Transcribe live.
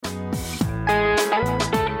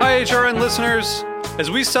HRN listeners.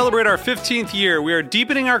 As we celebrate our 15th year, we are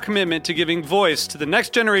deepening our commitment to giving voice to the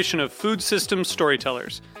next generation of food systems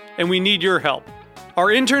storytellers, and we need your help. Our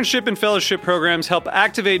internship and fellowship programs help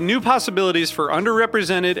activate new possibilities for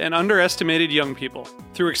underrepresented and underestimated young people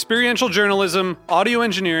through experiential journalism, audio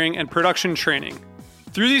engineering, and production training.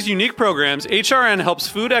 Through these unique programs, HRN helps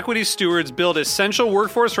food equity stewards build essential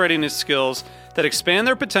workforce readiness skills that expand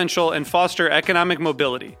their potential and foster economic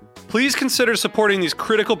mobility. Please consider supporting these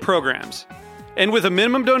critical programs. And with a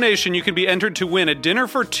minimum donation, you can be entered to win a dinner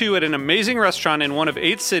for two at an amazing restaurant in one of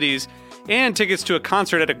 8 cities and tickets to a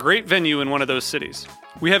concert at a great venue in one of those cities.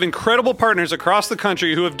 We have incredible partners across the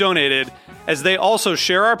country who have donated, as they also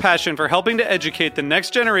share our passion for helping to educate the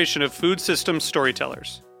next generation of food systems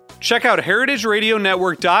storytellers. Check out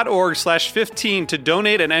heritageradionetwork.org/15 to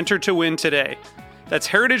donate and enter to win today. That's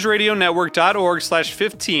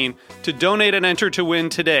heritageradionetwork.org/15 to donate and enter to win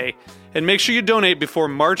today. And make sure you donate before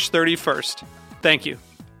March 31st. Thank you.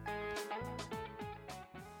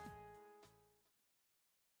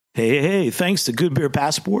 Hey, thanks to Good Beer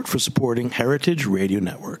Passport for supporting Heritage Radio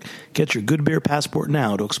Network. Get your Good Beer Passport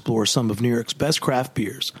now to explore some of New York's best craft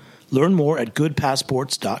beers. Learn more at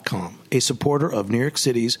goodpassports.com, a supporter of New York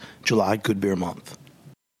City's July Good Beer Month.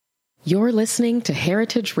 You're listening to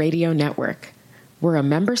Heritage Radio Network. We're a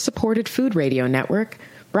member-supported food radio network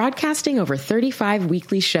broadcasting over 35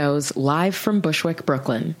 weekly shows live from Bushwick,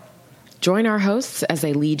 Brooklyn. Join our hosts as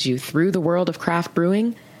they lead you through the world of craft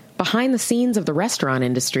brewing, behind the scenes of the restaurant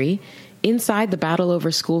industry, inside the battle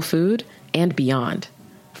over school food, and beyond.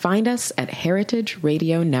 Find us at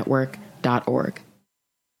heritageradionetwork.org.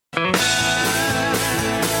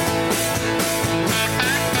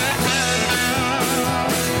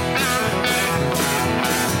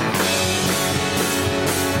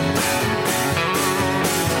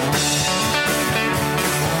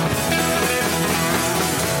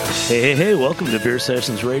 Hey, welcome to Beer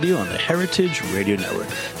Sessions Radio on the Heritage Radio Network.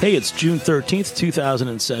 Hey, it's June 13th,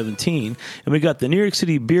 2017, and we got the New York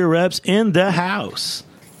City beer reps in the house.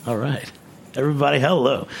 All right. Everybody,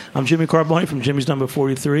 hello. I'm Jimmy Carboni from Jimmy's Number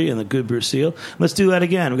 43 and the Good Beer Seal. Let's do that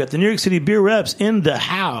again. We got the New York City beer reps in the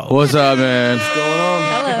house. What's up, man? What's going on?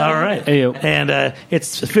 Hello. All right. Hey, yo. And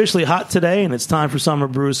it's officially hot today, and it's time for summer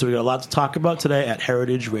brews, so we got a lot to talk about today at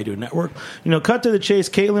Heritage Radio Network. You know, cut to the chase,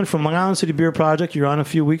 Kaitlyn from Long Island City Beer Project. You're on a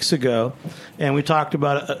few weeks ago, and we talked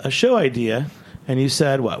about a show idea, and you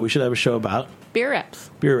said, what, we should have a show about? Beer reps.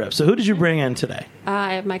 Beer reps. So who did you bring in today?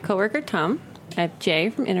 I have my coworker Tom. I have Jay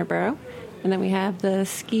from Interboro. And then we have the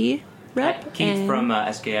ski rep. Keith from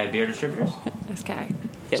SKI Beer Distributors. SKI.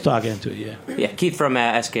 Let's talk into it, yeah. Yeah, Keith from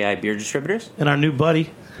SKI Beer Distributors. And our new buddy.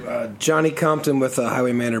 Johnny Compton with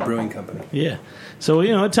Highway Manor Brewing Company. Yeah. So,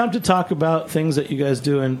 you know, it's time to talk about things that you guys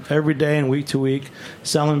do every day and week to week,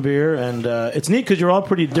 selling beer. And it's neat because you're all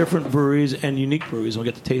pretty different breweries and unique breweries. We'll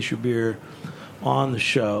get to taste your beer on the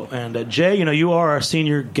show. And Jay, you know, you are our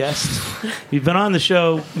senior guest. You've been on the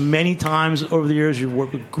show many times over the years. You've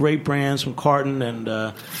worked with great brands from Carton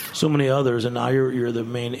and so many others, and now you're the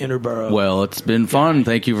main Interboro. Well, it's been fun.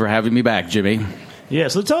 Thank you for having me back, Jimmy. Yeah,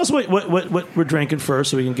 so tell us what we're drinking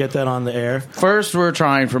first so we can get that on the air. First, we're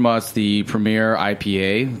trying from us the Premier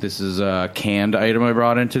IPA. This is a canned item I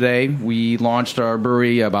brought in today. We launched our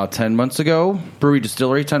brewery about 10 months ago, brewery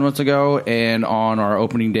distillery 10 months ago, and on our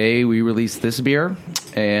opening day, we released this beer.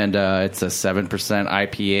 And it's a 7%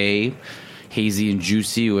 IPA, hazy and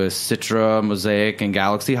juicy with Citra, Mosaic, and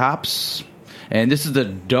Galaxy hops. And this is the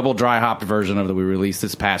double dry hop version of that we released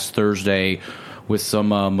this past Thursday, with some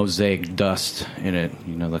Mosaic dust in it,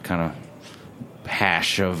 you know, the kind of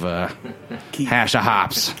hash of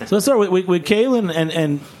hops. So let's start with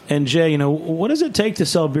Kaitlyn and Jay. You know, what does it take to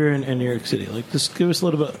sell beer in New York City? Like, just give us a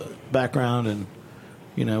little bit of background and,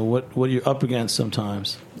 you know, what you're up against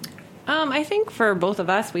sometimes. I think for both of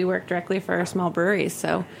us, we work directly for small breweries,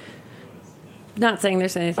 so not saying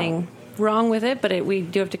there's anything wrong with it, but we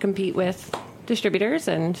do have to compete with distributors,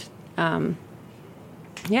 and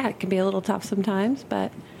yeah, it can be a little tough sometimes,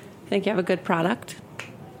 but I think you have a good product.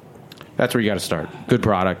 That's where you got to start. Good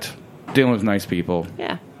product, dealing with nice people.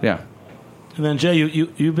 Yeah. Yeah. And then, Jay,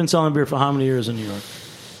 you've been selling beer for how many years in New York?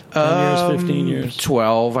 10 years, 15 years?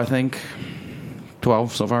 12, I think.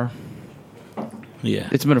 12 so far. Yeah.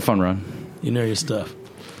 It's been a fun run. You know your stuff.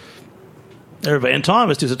 Everybody. And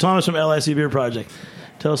Thomas, too. So Thomas from LIC Beer Project.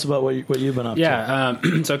 Tell us about what you've been up to. Yeah,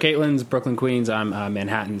 so Kaitlyn's Brooklyn, Queens. I'm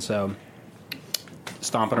Manhattan, so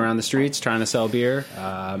stomping around the streets trying to sell beer.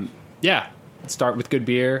 Yeah, start with good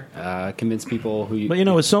beer, convince people who you... But, you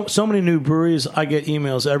know, with so many new breweries, I get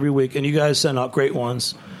emails every week, and you guys send out great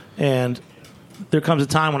ones. And there comes a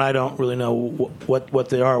time when I don't really know what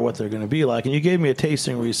they are, what they're going to be like. And you gave me a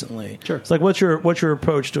tasting recently. Sure. It's like, what's your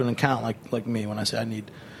approach to an account like me when I say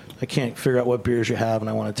I can't figure out what beers you have and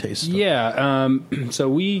I want to taste them? Yeah. So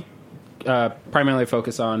we primarily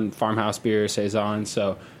focus on farmhouse beer, saison.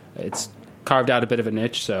 So it's carved out a bit of a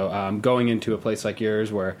niche. So going into a place like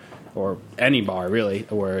yours or any bar really,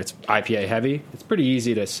 where it's IPA heavy, it's pretty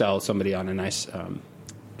easy to sell somebody on a nice,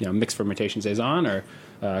 mixed fermentation saison or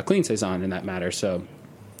clean saison in that matter. So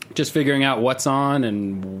just figuring out what's on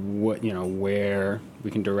and what, where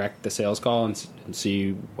we can direct the sales call and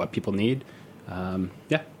see what people need.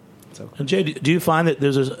 So, and Jay, do you find that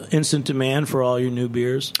there's an instant demand for all your new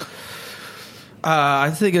beers? I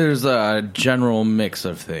think there's a general mix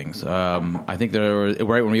of things. I think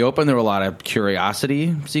right when we opened, there were a lot of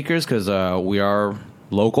curiosity seekers because we are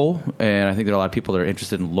local, and I think there are a lot of people that are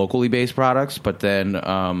interested in locally based products. But then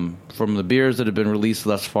from the beers that have been released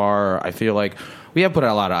thus far, I feel like we have put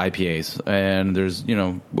out a lot of IPAs, and there's,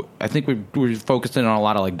 I think we're focused in on a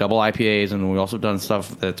lot of like double IPAs, and we've also done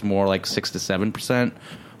stuff that's more like 6 to 7%.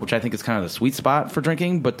 Which I think is kind of the sweet spot for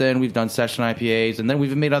drinking. But then we've done session IPAs, and then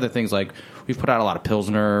we've made other things like we've put out a lot of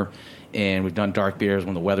Pilsner, and we've done dark beers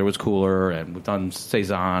when the weather was cooler, and we've done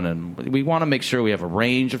saison, and we want to make sure we have a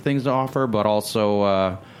range of things to offer, but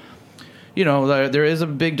also, there is a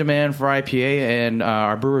big demand for IPA, and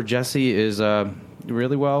our brewer Jesse is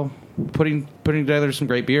really well putting together some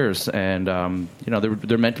great beers, and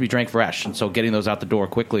they're meant to be drank fresh, and so getting those out the door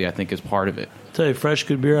quickly, I think, is part of it. Tell you, fresh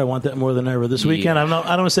good beer, I want that more than ever. This weekend, I don't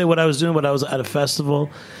want to say what I was doing, but I was at a festival,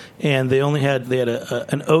 and they had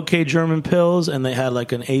an OK German Pils, and they had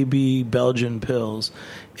like an AB Belgian Pils,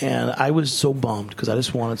 and I was so bummed because I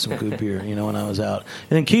just wanted some good beer, when I was out.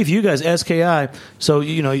 And then Keith, you guys, SKI, so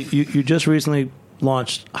you just recently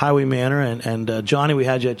launched Highway Manor, and Johnny, we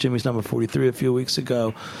had you at Jimmy's Number 43 a few weeks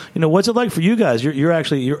ago. What's it like for you guys?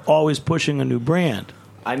 You're always pushing a new brand.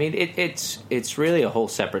 I mean, it's really a whole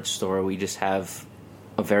separate store. We just have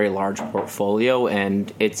a very large portfolio,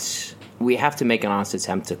 and we have to make an honest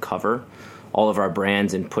attempt to cover all of our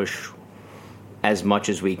brands and push as much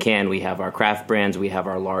as we can. We have our craft brands, we have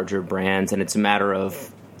our larger brands, and it's a matter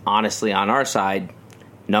of, honestly, on our side,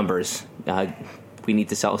 numbers. We need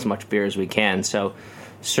to sell as much beer as we can. So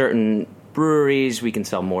certain breweries we can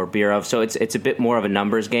sell more beer of. So it's a bit more of a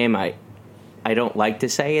numbers game. I don't like to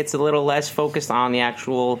say it's a little less focused on the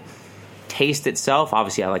actual taste itself.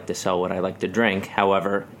 Obviously, I like to sell what I like to drink.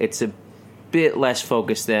 However, it's a bit less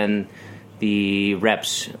focused than the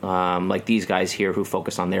reps like these guys here who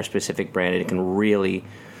focus on their specific brand and can really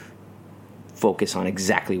focus on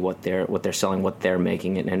exactly what they're selling, what they're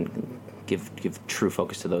making, and give true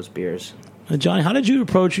focus to those beers. Johnny, how did you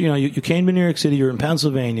approach, you came to New York City, you're in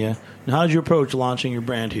Pennsylvania, and how did you approach launching your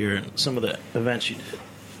brand here and some of the events you did?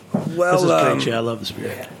 Well, this is great, Jay. I love this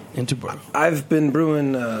beer. Interboro. I've been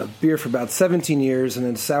brewing beer for about 17 years and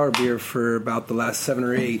then sour beer for about the last 7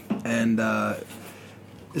 or 8. And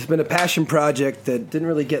it's been a passion project that didn't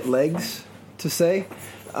really get legs, to say.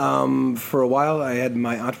 For a while, I had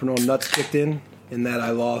my entrepreneurial nuts kicked in that I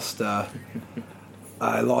lost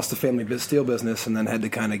the family steel business and then had to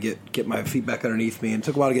kind of get my feet back underneath me. And it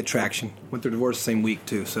took a while to get traction. Went through divorce the same week,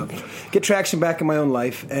 too. So get traction back in my own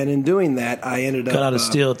life. And in doing that, I ended up... Got out of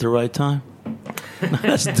steel at the right time?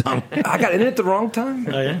 That's dumb. I got in it at the wrong time.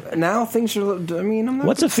 Oh, yeah? Now things are... I'm not...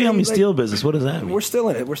 What's a family steel business? What does that mean? We're still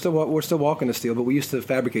in it. We're still walking the steel, but we used to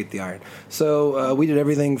fabricate the iron. So we did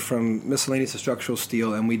everything from miscellaneous to structural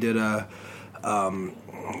steel, and we did...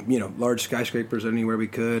 large skyscrapers anywhere we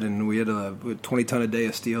could, and we had a 20-ton a day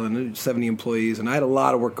of steel and 70 employees, and I had a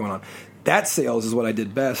lot of work going on. That sales is what I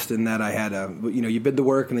did best, in that I had you bid the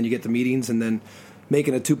work and then you get the meetings, and then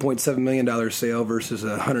making a $2.7 million sale versus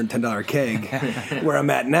a $110 keg, where I'm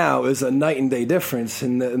at now, is a night and day difference,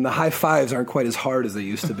 and the high fives aren't quite as hard as they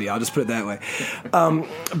used to be. I'll just put it that way.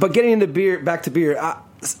 But getting into beer, back to beer,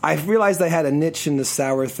 I realized I had a niche in the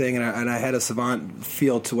sour thing, and I had a savant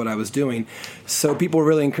feel to what I was doing. So people were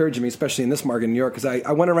really encouraging me, especially in this market in New York, because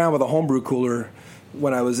I went around with a homebrew cooler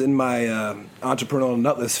when I was in my entrepreneurial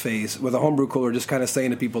nutless phase, with a homebrew cooler, just kind of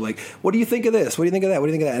saying to people, like, what do you think of this? What do you think of that? What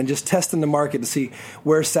do you think of that? And just testing the market to see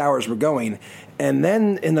where sours were going. And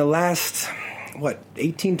then in the last...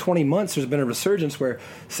 18, 20 months, there's been a resurgence where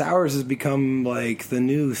sours has become like the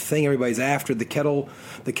new thing everybody's after. The kettle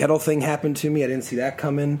thing happened to me. I didn't see that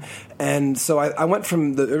coming. And so I went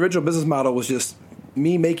from the original business model was just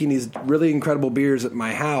me making these really incredible beers at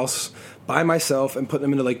my house by myself and putting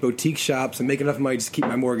them into like boutique shops and making enough money to just keep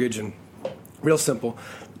my mortgage, and real simple.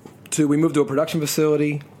 We moved to a production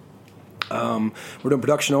facility. We're doing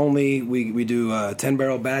production only. We do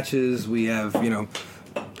 10-barrel batches. We have,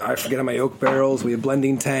 I forget how many oak barrels. We have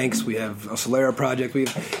blending tanks. We have a Solera project. We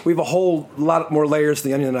have a whole lot more layers to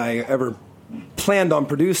the onion than I ever planned on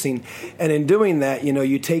producing. And in doing that,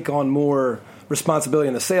 you take on more responsibility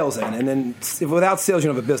in the sales end. And then without sales, you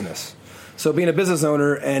don't have a business. So being a business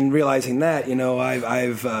owner and realizing that,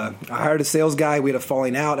 I hired a sales guy. We had a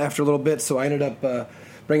falling out after a little bit, so I ended up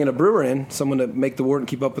bringing a brewer in, someone to make the wort and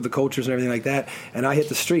keep up with the cultures and everything like that, and I hit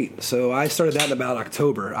the street. So I started that in about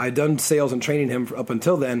October. I had done sales and training him up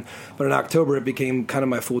until then, but in October it became kind of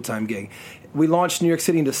my full-time gig. We launched New York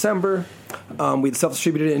City in December. We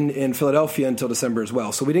self-distributed in Philadelphia until December as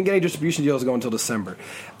well. So we didn't get any distribution deals going until December.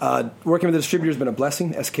 Working with the distributor has been a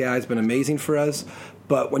blessing. SKI has been amazing for us.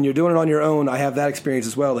 But when you're doing it on your own, I have that experience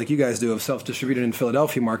as well, like you guys do, of self-distributed in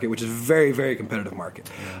Philadelphia market, which is a very, very competitive market,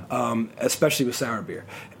 especially with sour beer.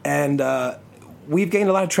 And we've gained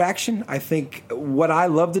a lot of traction. I think what I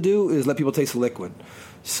love to do is let people taste the liquid.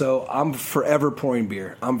 So I'm forever pouring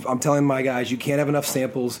beer. I'm telling my guys, you can't have enough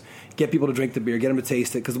samples. Get people to drink the beer, get them to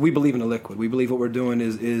taste it, because we believe in the liquid. We believe what we're doing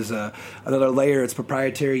is another layer. It's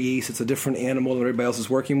proprietary yeast. It's a different animal than everybody else is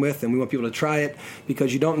working with, and we want people to try it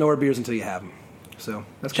because you don't know our beers until you have them. So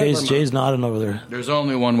that's kind of Jay's nodding over there. There's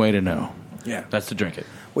only one way to know. Yeah, that's to drink it.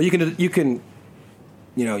 Well, you can,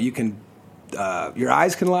 your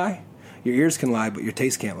eyes can lie, your ears can lie, but your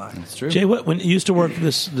taste can't lie. That's true. Jay, when you used to work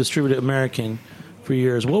this distributed American for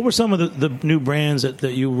years, what were some of the new brands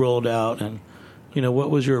that you rolled out, and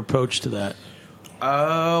what was your approach to that?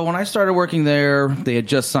 When I started working there, they had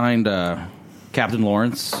just signed Captain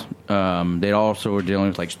Lawrence. They also were dealing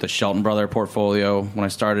with like the Shelton Brother portfolio when I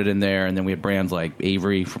started in there, and then we had brands like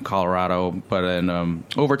Avery from Colorado. But then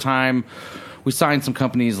over time, we signed some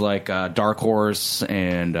companies like Dark Horse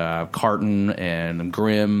and Carton and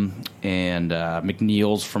Grimm and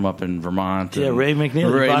McNeil's from up in Vermont. Yeah, Ray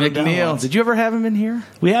McNeil. Ray McNeil. Did you ever have him in here?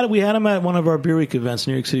 We had him at one of our beer week events,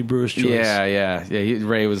 New York City Brewers Choice. Yeah.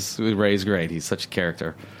 Ray's great. He's such a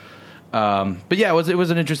character. But yeah, it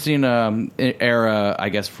was an interesting era, I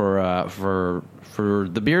guess, for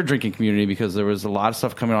the beer drinking community, because there was a lot of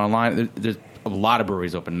stuff coming online. There's a lot of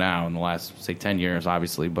breweries open now in the last, say, 10 years,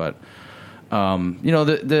 obviously, but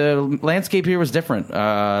the landscape here was different.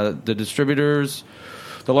 The distributors,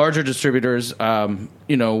 the larger distributors,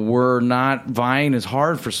 were not vying as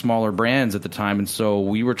hard for smaller brands at the time, and so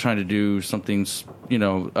we were trying to do something,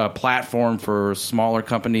 a platform for smaller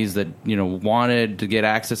companies that wanted to get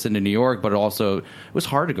access into New York, but also it was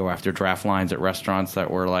hard to go after draft lines at restaurants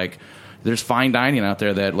that were like. There's fine dining out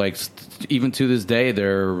there that, like, even to this day,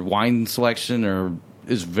 their wine selection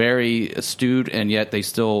is very astute, and yet they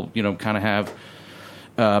still, kind of have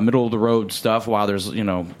middle of the road stuff, while there's,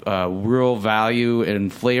 real value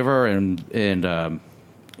and flavor and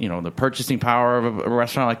the purchasing power of a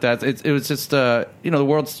restaurant like that. It was just, the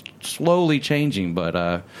world's slowly changing,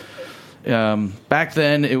 but back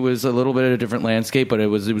then it was a little bit of a different landscape, but it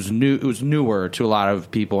was new. It was newer to a lot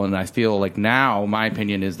of people, and I feel like now my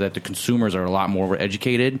opinion is that the consumers are a lot more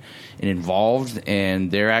educated and involved,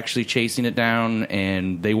 and they're actually chasing it down,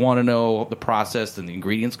 and they want to know the process and the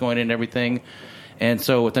ingredients going in and everything. And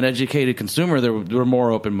so with an educated consumer, they're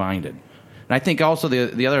more open-minded. And I think also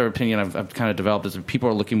the other opinion I've kind of developed is that people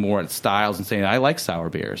are looking more at styles and saying, I like sour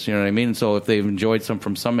beers. You know what I mean? And so if they've enjoyed some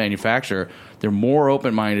from some manufacturer, they're more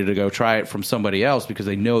open-minded to go try it from somebody else because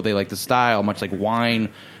they know they like the style, much like wine,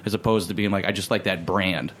 as opposed to being like, I just like that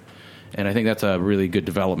brand. And I think that's a really good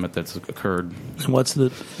development that's occurred. And what's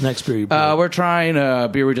the next beer you brought? We're trying a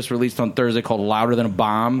beer we just released on Thursday called Louder Than a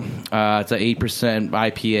Bomb. It's an 8%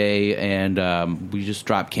 IPA, and we just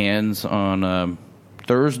dropped cans on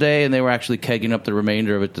Thursday, and they were actually kegging up the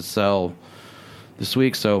remainder of it to sell this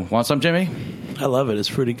week. So, want some, Jimmy? I love it. It's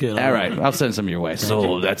pretty good. All right. I'll send some your way.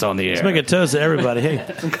 So, that's on the air. Let's make a toast to everybody. Hey.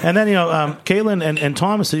 And then, Kaitlyn and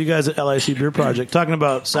Thomas, so you guys at LIC Beer Project, talking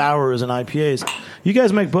about sours and IPAs. You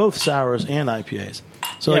guys make both sours and IPAs.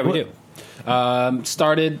 So, yeah, we do.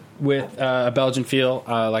 Started with a Belgian feel,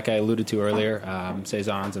 like I alluded to earlier,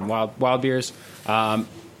 saisons and wild beers.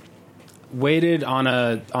 Waited on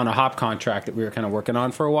a hop contract that we were kind of working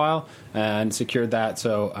on for a while and secured that.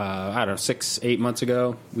 So I don't know, 6-8 months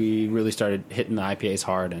ago, we really started hitting the IPAs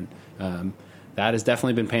hard, and that has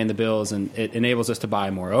definitely been paying the bills. And it enables us to buy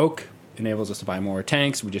more oak, enables us to buy more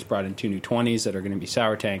tanks. We just brought in 2 new 20s that are going to be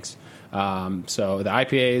sour tanks. So the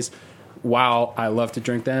IPAs, while I love to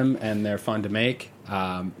drink them and they're fun to make,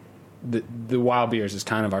 the wild beers is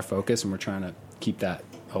kind of our focus, and we're trying to keep that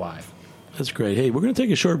alive. That's great. Hey, we're going to take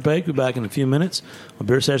a short break. We'll be back in a few minutes on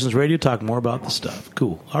Beer Sessions Radio, talk more about the stuff.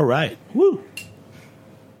 Cool. All right. Woo.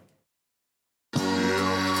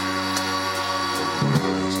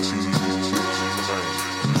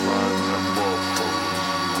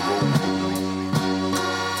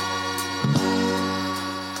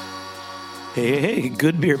 Hey,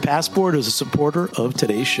 Good Beer Passport is a supporter of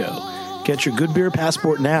today's show. Get your Good Beer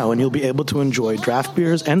Passport now and you'll be able to enjoy draft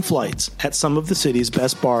beers and flights at some of the city's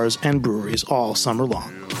best bars and breweries all summer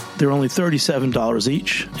long. They're only $37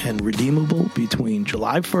 each and redeemable between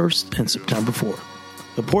July 1st and September 4th.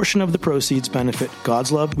 A portion of the proceeds benefit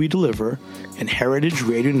God's Love We Deliver and Heritage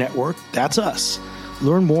Radio Network, that's us.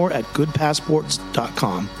 Learn more at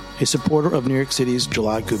goodpassports.com, a supporter of New York City's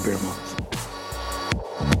July Good Beer Month.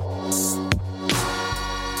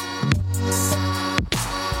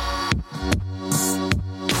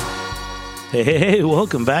 Hey,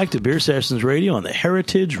 welcome back to Beer Sessions Radio on the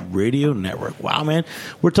Heritage Radio Network. Wow, man.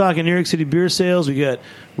 We're talking New York City beer sales. We got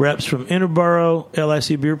reps from Interboro,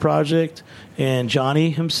 LIC Beer Project, and Johnny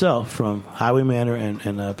himself from Highway Manor and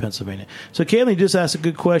Pennsylvania. So, Kaitlyn just asked a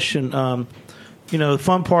good question. The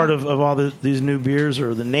fun part of all these new beers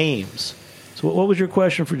are the names. So what was your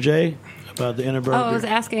question for Jay about the Interboro beer? I was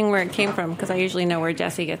asking where it came from because I usually know where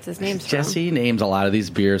Jesse gets his names from. Jesse names a lot of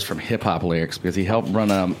these beers from hip-hop lyrics because he helped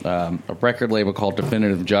run a record label called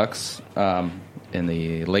Definitive Jux in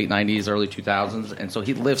the late 90s, early 2000s. And so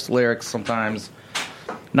he lifts lyrics sometimes,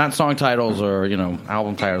 not song titles or,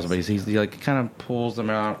 album titles, but he kind of pulls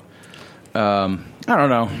them out. I don't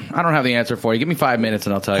know. I don't have the answer for you. Give me 5 minutes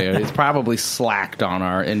and I'll tell you. It's probably slacked on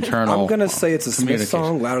our internal. I'm going to say it's a Smith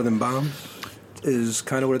song, Louder Than Bomb, is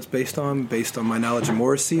kind of what it's based on my knowledge of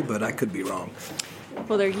Morrissey, but I could be wrong.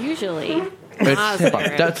 Well, they're usually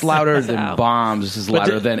that's louder than bombs. This is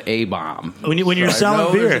louder than a bomb. When you're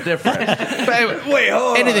selling beer, there's a difference. Wait,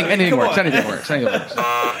 hold on. Anything works. Anything works.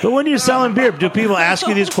 But when you're selling beer, do people ask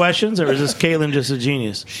you these questions, or is this Kaitlyn just a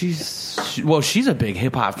genius? She's a big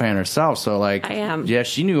hip hop fan herself. So I am. Yeah,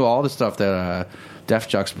 she knew all the stuff that Def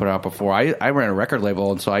Jux put out before. I ran a record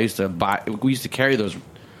label, and so we used to carry those.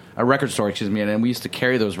 A record store, and then we used to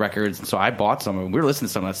carry those records, and so I bought some of them. We were listening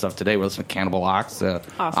to some of that stuff today. We're listening to Cannibal Ox, awesome.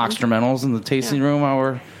 Oxtermentals in the tasting room while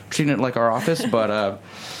we're treating it like our office. But, I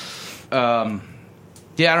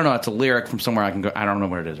don't know. It's a lyric from somewhere I can go. I don't know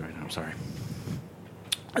where it is right now. I'm sorry.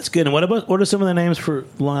 That's good. And what are some of the names for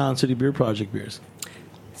Long Island City Beer Project beers?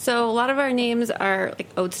 So a lot of our names are like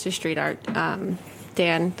odes to street art.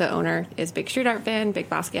 Dan, the owner, is a big street art fan, big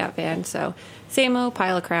Basquiat fan. So Samo,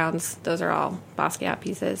 Pile of Crowns, those are all Basquiat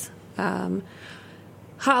pieces.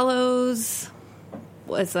 Hollows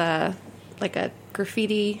was a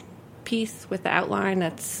graffiti piece with the outline.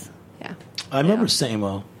 That's, I remember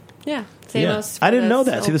Samo. Yeah, Samos. I didn't know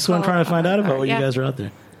that. See, this is what I'm trying to find out about what you guys are out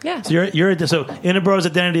there. Yeah. So so Interboro's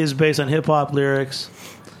identity is based on hip hop lyrics.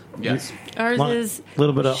 Yes. Ours is a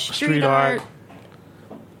little bit of street art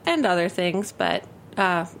and other things, but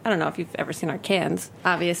I don't know if you've ever seen our cans.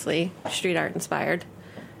 Obviously, street art inspired.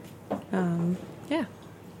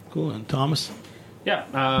 Cool. And Thomas?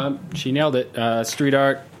 Yeah, she nailed it. Street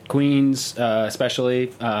art, Queens, especially.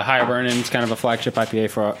 Higher Burning's kind of a flagship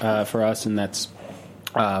IPA for us, and that's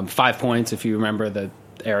 5 points. If you remember the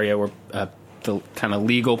area where the kind of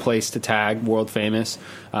legal place to tag, world famous.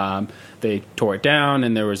 They tore it down,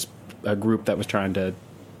 and there was a group that was trying to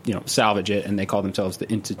salvage it, and they call themselves the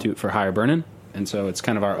Institute for Higher Burning, and so it's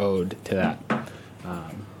kind of our ode to that.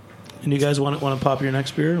 And you guys want to pop your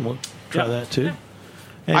next beer, and we'll try that too.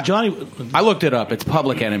 Yeah. And Johnny, I looked it up. It's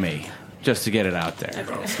Public Enemy, just to get it out there.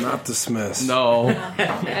 It's not the Smiths. No.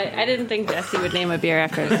 I didn't think Jesse would name a beer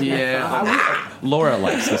after the Smiths. Yeah. Laura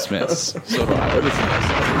likes the Smiths. So do I.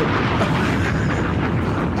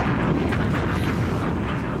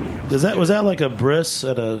 Was that like a bris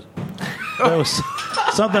at a? That was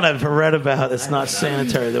something I've read about. It's not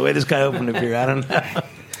sanitary. The way this guy opened the beer, I don't know.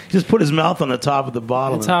 He just put his mouth on the top of the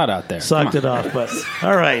bottle. It's hot out there. Sucked it off. But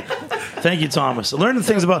all right, thank you, Thomas. I learned the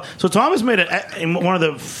things about. So Thomas made one of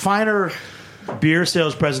the finer beer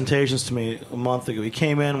sales presentations to me a month ago. He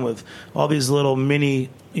came in with all these little mini,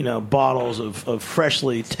 bottles of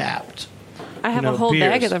freshly tapped. I have a whole beers.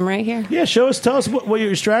 bag of them right here. Yeah, tell us what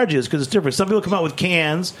your strategy is, because it's different. Some people come out with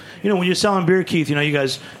cans. When you're selling beer, Keith, you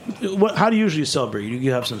guys, how do you usually sell beer?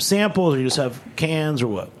 You have some samples, or you just have cans, or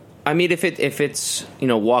what? I mean, if it's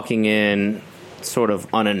walking in sort of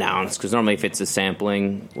unannounced, because normally if it's a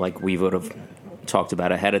sampling, like we would have talked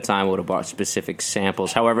about ahead of time, would have bought specific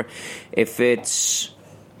samples. However, if it's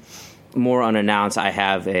more unannounced, I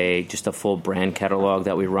have just a full brand catalog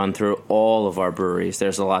that we run through all of our breweries.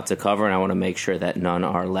 There's a lot to cover, and I want to make sure that none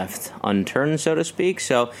are left unturned, so to speak.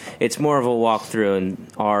 So it's more of a walkthrough, and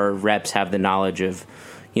our reps have the knowledge of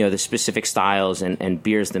the specific styles and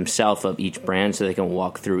beers themselves of each brand, so they can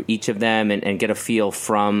walk through each of them and get a feel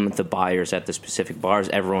from the buyers at the specific bars.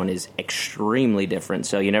 Everyone is extremely different,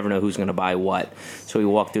 so you never know who's going to buy what. So we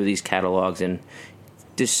walk through these catalogs and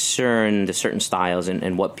discern the certain styles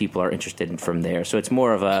and what people are interested in from there. So it's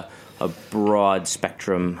more of a broad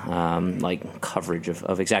spectrum coverage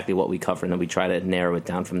of exactly what we cover, and then we try to narrow it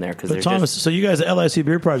down from there. But Thomas, so you guys at LIC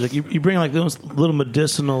Beer Project, you bring like those little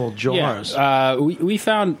medicinal jars. Yeah, we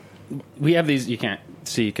found we have these. You can't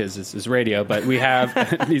see because this is radio, but we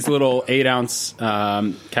have these little 8-ounce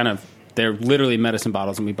they're literally medicine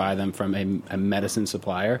bottles, and we buy them from a medicine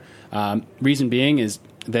supplier. Reason being is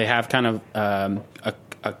they have kind of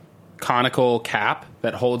a conical cap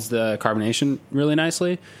that holds the carbonation really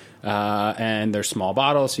nicely. And they're small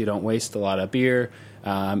bottles, so you don't waste a lot of beer,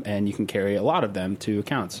 and you can carry a lot of them to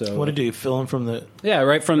accounts. So what do you fill them from the? Yeah,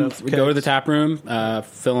 right from we go to the tap room,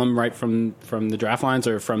 fill them right from the draft lines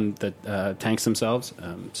or from the tanks themselves.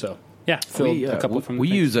 Fill a couple from. We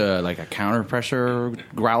the use a counter pressure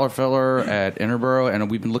growler filler at Interboro,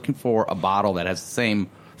 and we've been looking for a bottle that has the same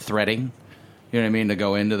threading. You know what I mean, to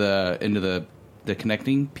go into the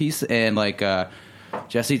connecting piece, and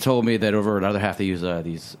Jesse told me that over another half they use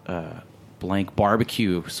these blank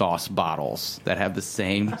barbecue sauce bottles that have the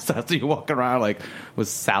same stuff. So you walk around with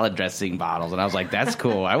salad dressing bottles, and I was like, "That's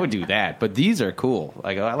cool. I would do that." But these are cool.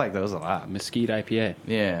 I like those a lot. Mesquite IPA.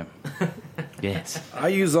 Yeah. Yes. I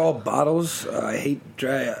use all bottles. I hate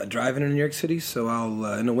driving in New York City, so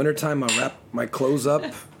I'll in the wintertime I'll wrap my clothes up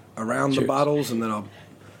around the bottles, and then I'll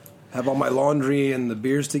have all my laundry and the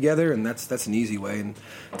beers together, and that's an easy way. And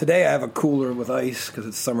today I have a cooler with ice because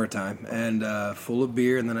it's summertime, and full of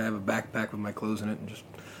beer, and then I have a backpack with my clothes in it, and just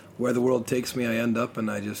where the world takes me, I end up, and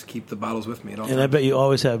I just keep the bottles with me at all times. And I bet you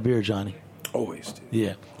always have beer, Johnny. Always do.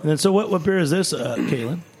 Yeah. And then, so what beer is this,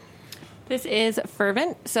 Kaitlyn? This is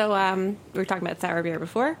Fervent. So we were talking about sour beer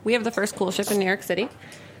before. We have the first cool ship in New York City.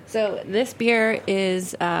 So this beer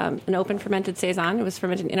is an open fermented saison. It was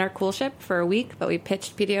fermented in our cool ship for a week, but we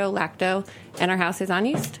pitched PDO, lacto, and our house saison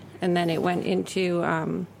yeast, and then it went into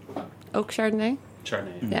oak Chardonnay.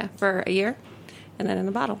 Yeah, for a year, and then in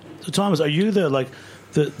the bottle. So Thomas, are you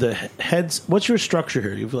the heads? What's your structure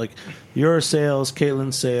here? You've your sales,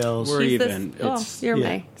 Kaitlyn's sales. We're even. You're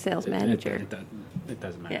my sales manager. It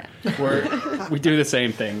doesn't matter. Yeah. We do the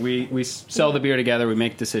same thing. We sell the beer together. We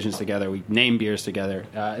make decisions together. We name beers together.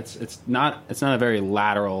 It's not a very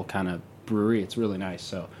lateral kind of brewery. It's really nice.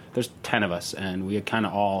 So there's 10 of us, and we kind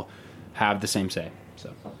of all have the same say.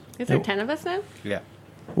 So is there 10 of us now? Yeah.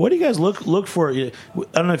 What do you guys look for? I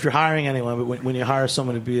don't know if you're hiring anyone, but when you hire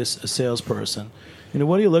someone to be a salesperson,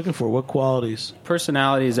 what are you looking for? What qualities?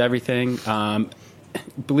 Personality is everything.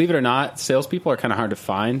 Believe it or not, salespeople are kind of hard to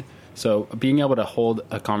find. So being able to hold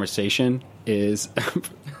a conversation is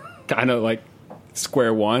kind of like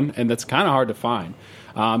square one, and that's kind of hard to find.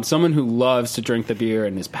 Someone who loves to drink the beer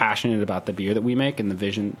and is passionate about the beer that we make and the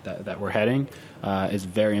vision that we're heading is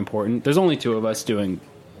very important. There's only 2 of us doing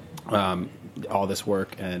all this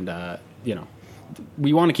work, and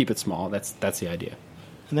we want to keep it small. That's the idea.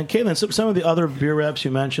 And then Kaitlyn, some of the other beer reps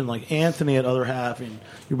you mentioned, like Anthony at Other Half, and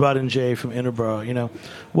you brought in Jay from Interboro.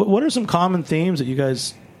 What are some common themes that you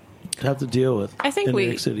guys have to deal with? I think in New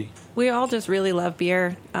York City. We all just really love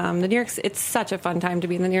beer. It's such a fun time to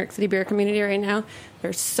be in the New York City beer community right now.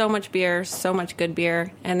 There's so much beer, so much good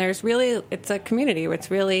beer, and it's a community.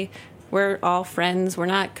 We're all friends. We're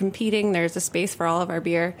not competing. There's a space for all of our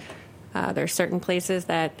beer. There's certain places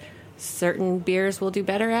that certain beers will do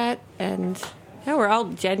better at, and we're all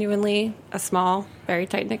genuinely a small, very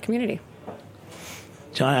tight-knit community.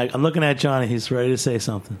 Johnny, I'm looking at Johnny. He's ready to say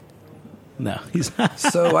something. No, he's not.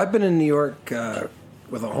 So I've been in New York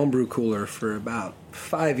with a homebrew cooler for about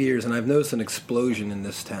 5 years, and I've noticed an explosion in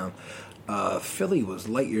this town. Philly was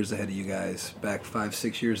light years ahead of you guys back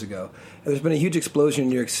 5-6 years ago. And there's been a huge explosion in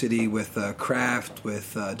New York City with craft,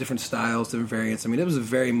 with different styles, different variants. I mean, it was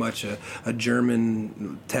very much a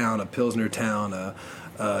German town, a Pilsner town,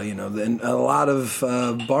 and a lot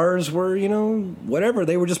of bars were, whatever.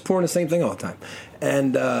 They were just pouring the same thing all the time.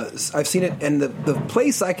 And I've seen it, and the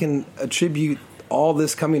place I can attribute all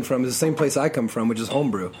this coming from is the same place I come from, which is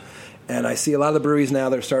homebrew. And I see a lot of the breweries now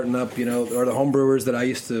that are starting up, or the home brewers that I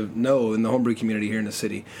used to know in the homebrew community here in the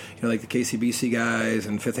city, like the KCBC guys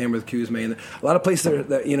and Fifth Hammer with Kuzme, and a lot of places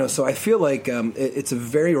that so I feel like it's a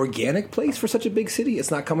very organic place for such a big city.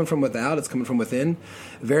 It's not coming from without; it's coming from within.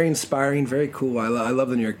 Very inspiring, very cool. I love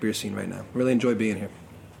the New York beer scene right now. Really enjoy being here.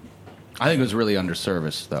 I think it was really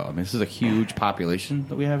underserviced, though. I mean, this is a huge population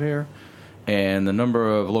that we have here, and the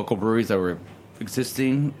number of local breweries that were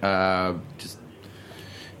existing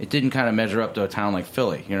it didn't kind of measure up to a town like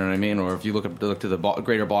Philly, you know what I mean? Or if you look to the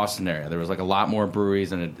greater Boston area, there was a lot more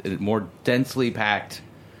breweries and a more densely packed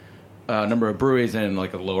number of breweries in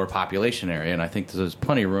a lower population area. And I think there's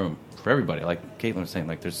plenty of room for everybody. Like Kaitlyn was saying,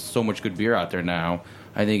 there's so much good beer out there now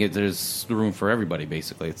I think there's room for everybody.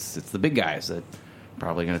 Basically, it's the big guys that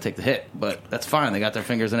probably going to take the hit, but that's fine. They got their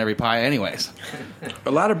fingers in every pie, anyways.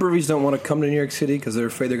 A lot of breweries don't want to come to New York City because they're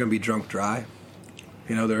afraid they're going to be drunk dry.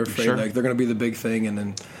 They're afraid like they're going to be the big thing, and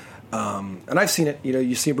then and I've seen it.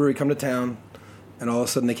 You see a brewery come to town, and all of a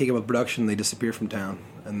sudden they kick up with production, and they disappear from town,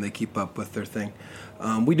 and they keep up with their thing.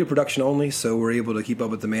 We do production only, so we're able to keep up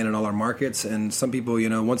with demand in all our markets. And some people,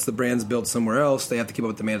 once the brand's built somewhere else, they have to keep up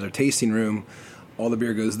with demand at their tasting room. All the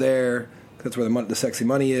beer goes there. That's where the sexy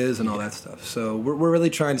money is and all that stuff. So we're really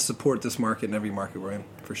trying to support this market in every market we're in,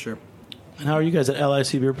 for sure. And how are you guys at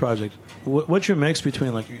LIC Beer Project? What's your mix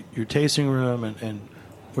between like your tasting room and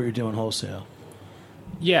what you're doing wholesale?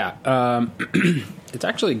 Yeah, it's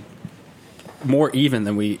actually more even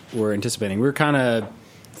than we were anticipating. We were kind of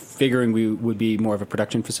figuring we would be more of a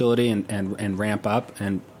production facility and ramp up.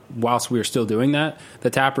 And whilst we are still doing that, the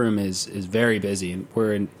tap room is very busy. And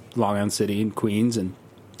we're in Long Island City in Queens, and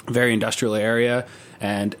very industrial area.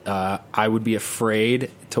 And I would be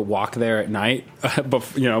afraid to walk there at night,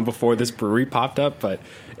 before this brewery popped up. But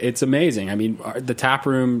it's amazing. I mean, the tap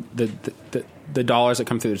room, the dollars that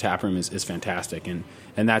come through the tap room is fantastic, and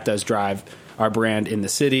that does drive our brand in the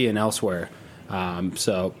city and elsewhere.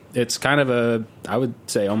 So it's kind of I would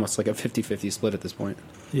say almost like a 50-50 split at this point.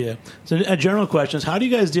 Yeah. So a general question is, how do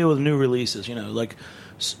you guys deal with new releases? Like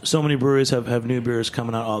so many breweries have new beers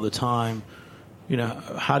coming out all the time.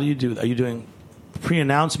 How do you do that? Are you doing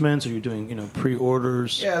pre-announcements? Are you doing,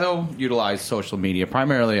 pre-orders? Yeah, they'll utilize social media.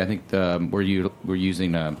 Primarily, I think we're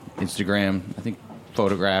using Instagram. I think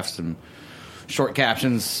photographs and short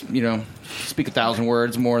captions, speak 1,000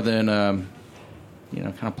 words more than, kind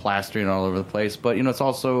of plastering all over the place. But, it's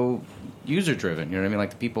also user-driven. You know what I mean?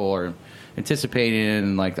 Like, the people are anticipating,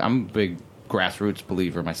 and, like, I'm a big grassroots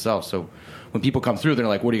believer myself. So when people come through, they're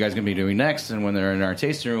like, what are you guys going to be doing next? And when they're in our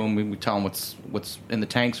tasting room, we tell them what's in the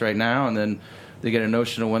tanks right now, and then they get a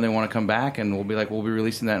notion of when they want to come back, and we'll be like, we'll be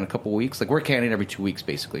releasing that in a couple weeks. Like, we're canning every 2 weeks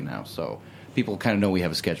basically now, so people kind of know we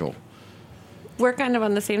have a schedule. We're kind of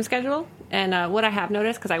on the same schedule, and what I have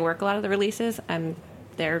noticed, because I work a lot of the releases, and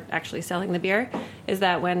they're actually selling the beer, is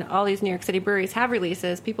that when all these New York City breweries have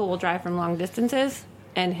releases, people will drive from long distances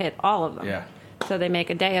and hit all of them. Yeah. So they make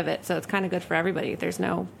a day of it, so it's kind of good for everybody. There's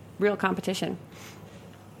no real competition.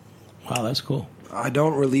 Wow, that's cool. I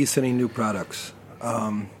don't release any new products.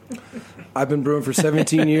 I've been brewing for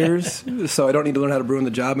 17 years, so I don't need to learn how to brew on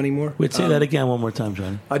the job anymore. Wait, say that again one more time,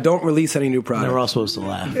 Johnny. I don't release any new products. We're all supposed to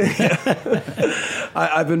laugh.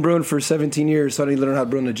 I've been brewing for 17 years, so I need to learn how to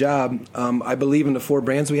brew on the job. I believe in the 4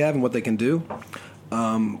 brands we have and what they can do.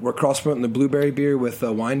 We're cross-promoting the blueberry beer with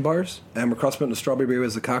wine bars, and we're cross-promoting the strawberry beer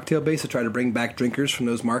as a cocktail base to try to bring back drinkers from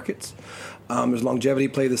those markets. There's longevity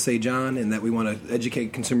play the Say John, in that we want to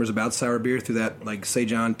educate consumers about sour beer through that like Say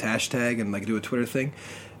John hashtag and like do a Twitter thing.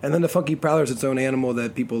 And then the Funky Prowler is its own animal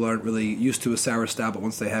that people aren't really used to a sour stout, but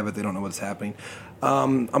once they have it, they don't know what's happening.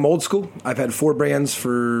 I'm old school. I've had 4 brands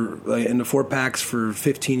in the 4-packs for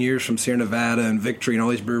 15 years, from Sierra Nevada and Victory and all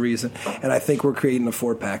these breweries, and I think we're creating a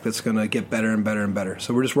 4-pack that's going to get better and better and better.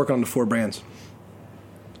 So we're just working on the 4 brands.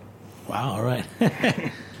 Wow, all right.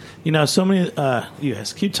 So many, you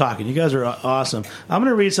guys keep talking. You guys are awesome. I'm going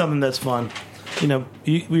to read something that's fun. We're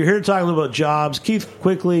here to talk a little about jobs. Keith,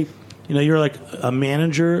 quickly, you're like a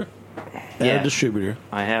manager and a distributor.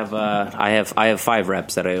 I have 5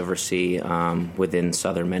 reps that I oversee within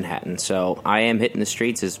Southern Manhattan. So I am hitting the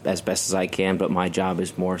streets as best as I can, but my job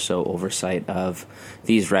is more so oversight of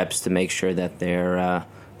these reps to make sure that they're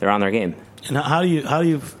on their game. And how do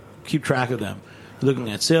you keep track of them?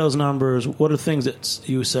 Looking at sales numbers, what are things that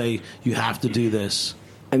you say you have to do this?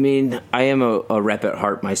 I mean, I am a rep at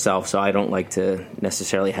heart myself, so I don't like to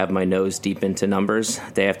necessarily have my nose deep into numbers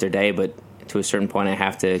day after day, but to a certain point I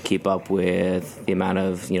have to keep up with the amount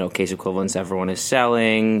of case equivalents everyone is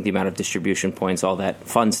selling, the amount of distribution points, all that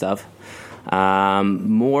fun stuff.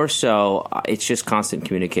 More so, it's just constant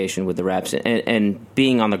communication with the reps and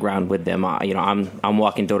being on the ground with them. I'm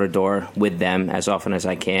walking door to door with them as often as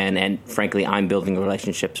I can, and frankly, I'm building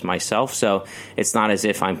relationships myself. So it's not as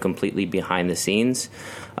if I'm completely behind the scenes.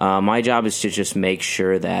 My job is to just make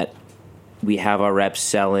sure that we have our reps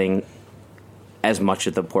selling as much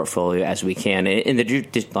of the portfolio as we can. In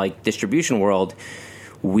the distribution world,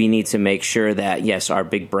 we need to make sure that, yes, our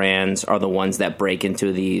big brands are the ones that break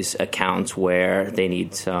into these accounts where they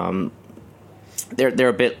need they're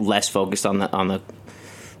a bit less focused on the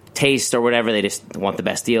taste or whatever. They just want the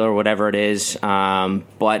best deal or whatever it is.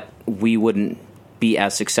 But we wouldn't be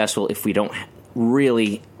as successful if we don't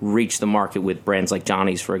really reach the market with brands like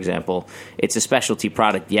Johnny's, for example. It's a specialty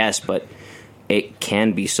product, yes, but it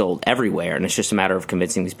can be sold everywhere, and it's just a matter of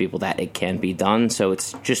convincing these people that it can be done. So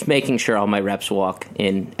it's just making sure all my reps walk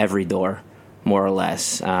in every door, more or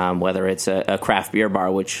less, whether it's a craft beer bar,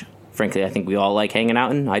 which frankly I think we all like hanging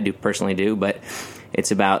out in. I do personally do, but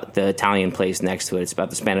it's about the Italian place next to it. It's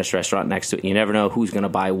about the Spanish restaurant next to it. You never know who's going to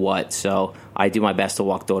buy what. So I do my best to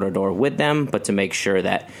walk door to door with them, but to make sure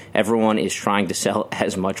that everyone is trying to sell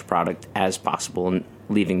as much product as possible, and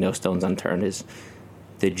leaving no stones unturned is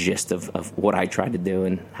the gist of what I try to do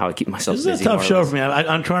and how I keep myself busy. This is a tough show for me.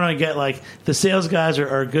 I'm trying to get, like, the sales guys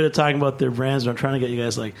are good at talking about their brands, but I'm trying to get you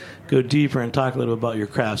guys, like, go deeper and talk a little about your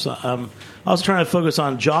craft. So I'm also trying to focus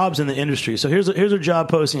on jobs in the industry. So here's a job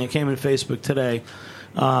posting. It came in Facebook today.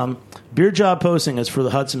 Beer job posting is for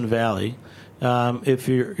the Hudson Valley. If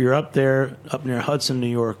you're up there, up near Hudson, New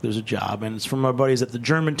York, there's a job, and it's from our buddies at the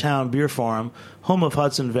Germantown Beer Farm, home of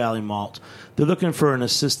Hudson Valley Malt. They're looking for an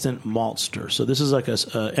assistant maltster. So this is like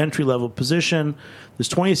a entry-level position. There's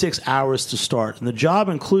 26 hours to start, and the job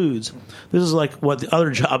includes, this is like what the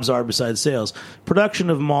other jobs are besides sales,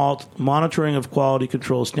 production of malt, monitoring of quality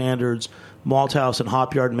control standards, malt house and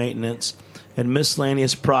hop yard maintenance, and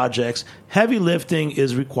miscellaneous projects. Heavy lifting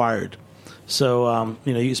is required. So,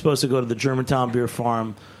 you're supposed to go to the Germantown Beer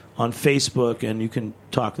Farm on Facebook, and you can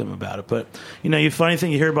talk to them about it. But, you funny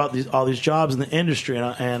thing, you hear about all these jobs in the industry,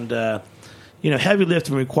 and heavy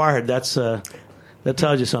lifting required. That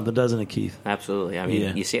tells you something, doesn't it, Keith? Absolutely. I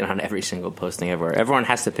mean, You see it on every single posting everywhere. Everyone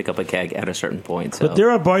has to pick up a keg at a certain point. So. But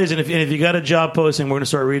there are buddies, and if you got a job posting, we're going to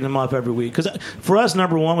start reading them off every week. Because for us,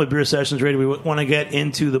 number one, with Beer Sessions Radio, we want to get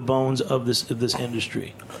into the bones of this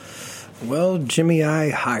industry. Well, Jimmy,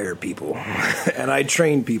 I hire people and I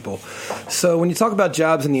train people. So when you talk about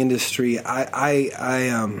jobs in the industry,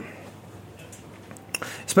 I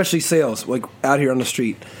especially sales, like out here on the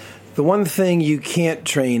street, the one thing you can't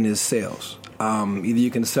train is sales. Either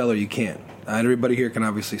you can sell or you can't. Everybody here can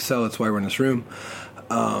obviously sell. That's why we're in this room.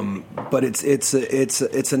 But it's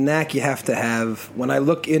a knack you have to have. When I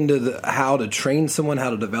look into how to train someone,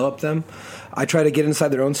 how to develop them, I try to get inside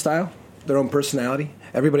their own style, their own personality.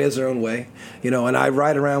 Everybody has their own way, and I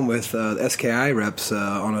ride around with SKI reps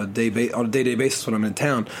on a day-to-day basis when I'm in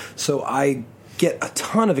town. So I get a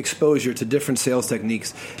ton of exposure to different sales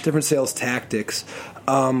techniques, different sales tactics.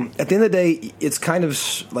 At the end of the day, it's kind of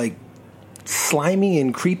like slimy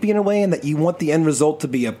and creepy in a way, in that you want the end result to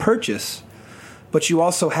be a purchase, but you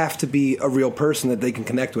also have to be a real person that they can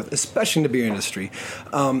connect with, especially in the beer industry.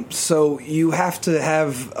 So you have to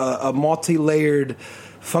have a multi-layered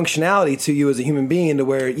functionality to you as a human being, to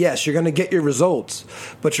where, yes, you're going to get your results,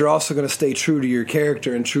 but you're also going to stay true to your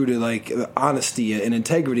character and true to like honesty and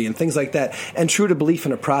integrity and things like that, and true to belief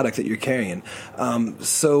in a product that you're carrying.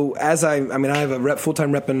 So as I have a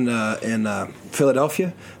full-time rep in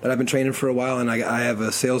Philadelphia that I've been training for a while, and I have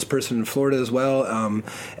a salesperson in Florida as well,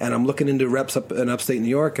 and I'm looking into reps up in upstate New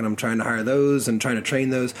York, and I'm trying to hire those and trying to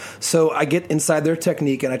train those. So I get inside their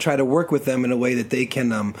technique, and I try to work with them in a way that they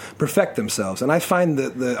can perfect themselves. And I find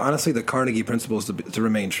that honestly, the Carnegie principles to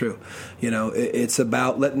remain true. It's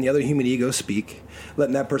about letting the other human ego speak,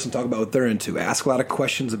 letting that person talk about what they're into, ask a lot of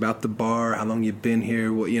questions about the bar, how long you've been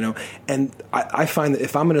here, and I find that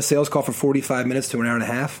if I'm in a sales call for 45 minutes to an hour and a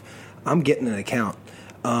half, I'm getting an account.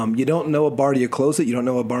 You don't know a bar till you close it. You don't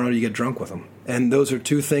know a bar until you get drunk with them. And those are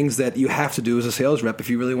two things that you have to do as a sales rep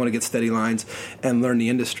if you really want to get steady lines and learn the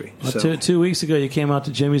industry. Well, so. 2 weeks ago, you came out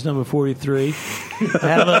to Jimmy's number 43. I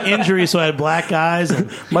had a little injury, so I had black eyes.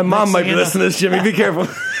 And my mom might be listening to this, Jimmy. Be careful.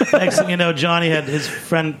 Next thing you know, Johnny had his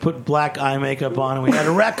friend put black eye makeup on, and we had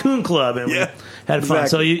a raccoon club, and we had fun. Exactly.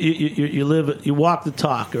 So you walk the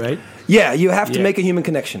talk, right? Yeah, you have to make a human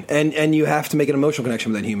connection, and you have to make an emotional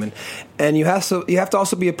connection with that human, and you have to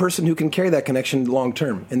also be a person who can carry that connection long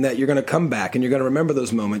term, in that you're going to come back and you're going to remember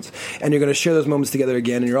those moments, and you're going to share those moments together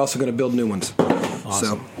again, and you're also going to build new ones.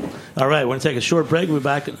 Awesome. So, all right, we're going to take a short break. We'll be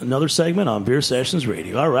back in another segment on Beer Sessions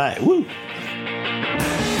Radio. All right, woo.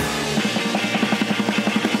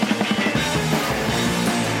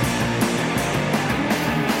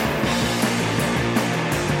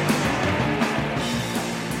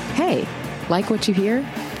 Hey, like what you hear?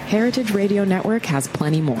 Heritage Radio Network has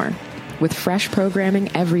plenty more. With fresh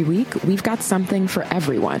programming every week, we've got something for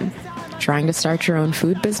everyone. Trying to start your own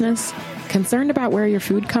food business? Concerned about where your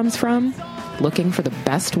food comes from? Looking for the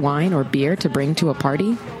best wine or beer to bring to a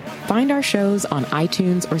party? Find our shows on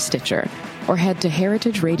iTunes or Stitcher, or head to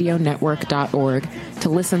heritageradionetwork.org to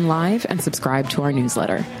listen live and subscribe to our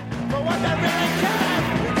newsletter.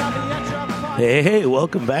 Hey,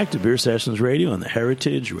 welcome back to Beer Sessions Radio on the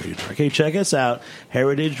Heritage Radio Network. Hey, check us out,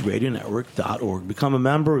 heritageradionetwork.org. Become a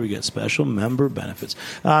member. We get special member benefits.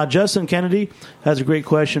 Justin Kennedy has a great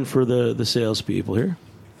question for the salespeople here.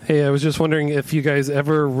 Hey, I was just wondering if you guys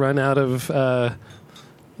ever run out of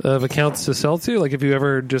accounts to sell to, like if you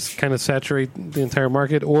ever just kind of saturate the entire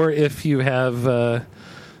market, or if you have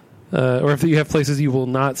places you will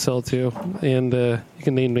not sell to, and you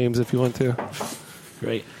can name names if you want to.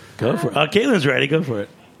 Great. Go for it. Kaitlyn's ready. Go for it.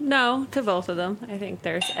 No, to both of them. I think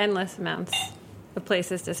there's endless amounts of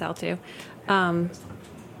places to sell to.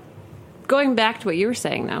 Going back to what you were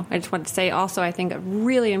saying, though, I just want to say also I think a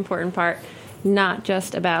really important part, not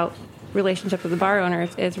just about relationships with the bar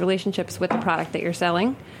owners, is relationships with the product that you're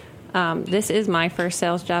selling. This is my first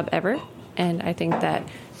sales job ever, and I think that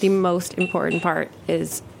the most important part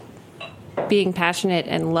is being passionate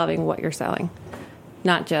and loving what you're selling,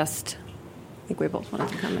 not just... I think we both wanted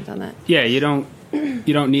to comment on that. Yeah, you don't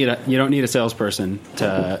need a salesperson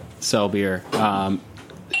to sell beer.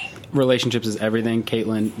 Relationships is everything.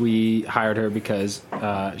 Kaitlyn, we hired her because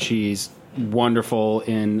she's wonderful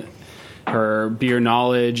in her beer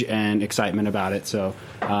knowledge and excitement about it. So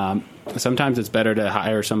sometimes it's better to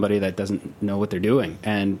hire somebody that doesn't know what they're doing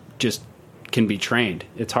and just can be trained.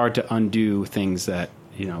 It's hard to undo things that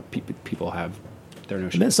people have. And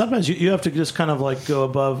then sometimes you have to just kind of like go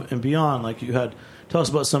above and beyond. Like tell us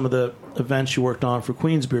about some of the events you worked on for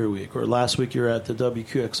Queens Beer Week, or last week you were at the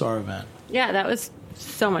WQXR event. Yeah, that was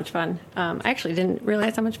so much fun. I actually didn't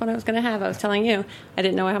realize how much fun I was going to have. I was telling you, I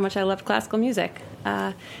didn't know how much I loved classical music.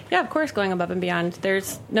 Yeah, of course, going above and beyond.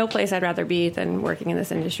 There's no place I'd rather be than working in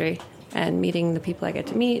this industry and meeting the people I get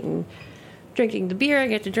to meet and drinking the beer I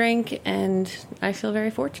get to drink, and I feel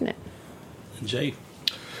very fortunate. Jay?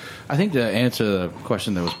 I think the answer to the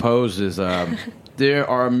question that was posed is there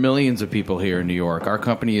are millions of people here in New York. Our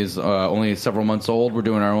company is only several months old. We're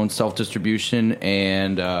doing our own self-distribution,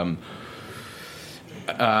 and we're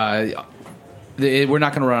not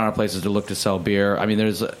going to run out of places to look to sell beer. I mean,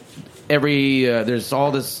 there's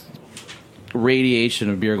all this radiation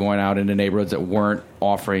of beer going out into neighborhoods that weren't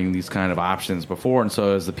offering these kind of options before, and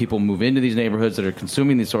so as the people move into these neighborhoods that are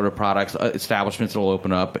consuming these sort of products, establishments will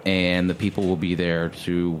open up and the people will be there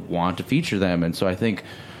to want to feature them. And so I think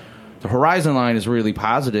the horizon line is really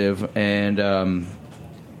positive, and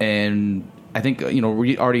I think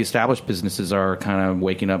already established businesses are kind of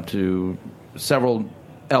waking up to several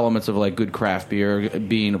elements of like good craft beer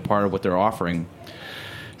being a part of what they're offering.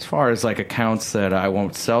 As far as like accounts that I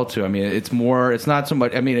won't sell to, I mean, it's not so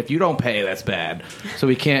much. I mean, if you don't pay, that's bad. So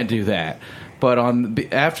we can't do that. But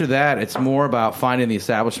after that, it's more about finding the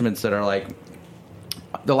establishments that are like,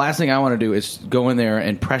 the last thing I want to do is go in there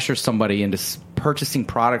and pressure somebody into purchasing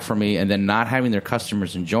product from me and then not having their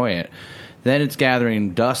customers enjoy it. Then it's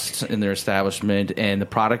gathering dust in their establishment, and the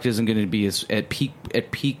product isn't going to be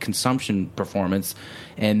at peak consumption performance.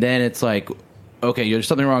 And then it's like, okay, there's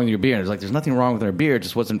something wrong with your beer. And it's like, there's nothing wrong with our beer. It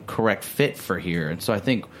just wasn't correct fit for here. And so I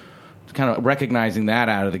think kind of recognizing that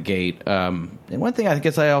out of the gate. And one thing I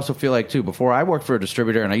guess I also feel like, too, before I worked for a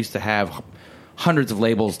distributor and I used to have hundreds of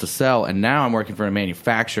labels to sell, and now I'm working for a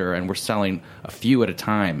manufacturer and we're selling a few at a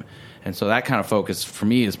time. And so that kind of focus for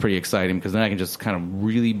me is pretty exciting, because then I can just kind of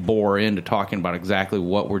really bore into talking about exactly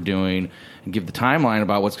what we're doing and give the timeline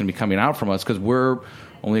about what's going to be coming out from us, because we're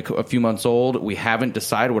only a few months old. We haven't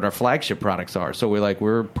decided what our flagship products are. So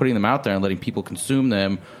we're putting them out there and letting people consume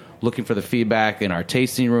them, looking for the feedback in our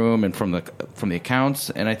tasting room and from the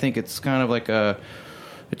accounts. And I think it's kind of like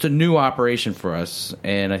it's a new operation for us,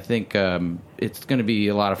 and I think it's going to be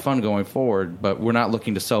a lot of fun going forward. But we're not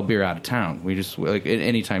looking to sell beer out of town. We just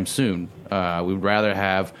anytime soon. We'd rather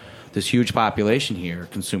have this huge population here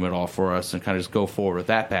consume it all for us and kind of just go forward with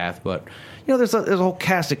that path. But there's a whole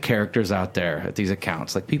cast of characters out there at these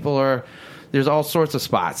accounts. Like there's all sorts of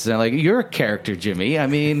spots. And like, you're a character, Jimmy. I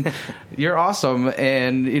mean, you're awesome.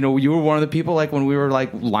 And, you were one of the people, like, when we were, like,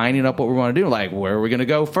 lining up what we want to do, like, where are we going to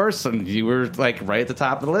go first? And you were, like, right at the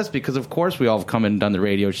top of the list, because, of course, we all have come and done the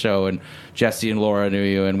radio show, and Jesse and Laura knew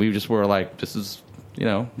you, and we just were like, this is,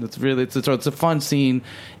 it's a fun scene,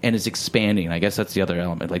 and it's expanding. I guess that's the other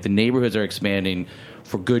element. Like, the neighborhoods are expanding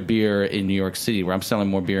for good beer in New York City, where I'm selling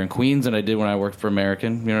more beer in Queens than I did when I worked for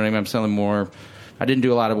American. You know what I mean? I'm selling more. I didn't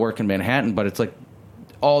do a lot of work in Manhattan, but it's like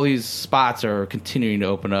all these spots are continuing to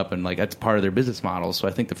open up, and like that's part of their business model. So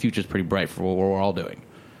I think the future is pretty bright for what we're all doing.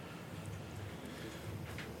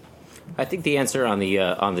 I think the answer on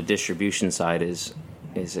the distribution side is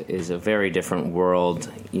a very different world.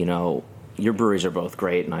 Your breweries are both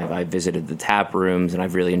great, and I've visited the tap rooms, and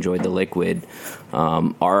I've really enjoyed the liquid.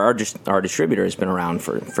 Our distributor has been around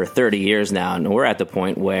for 30 years now, and we're at the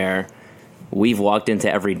point where we've walked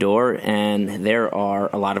into every door, and there are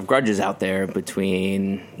a lot of grudges out there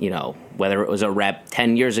between, whether it was a rep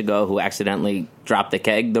 10 years ago who accidentally dropped the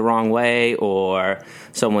keg the wrong way or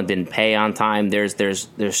someone didn't pay on time. There's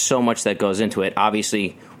so much that goes into it.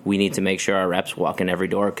 Obviously, we need to make sure our reps walk in every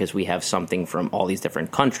door because we have something from all these different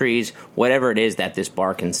countries, whatever it is that this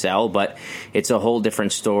bar can sell. But it's a whole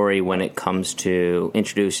different story when it comes to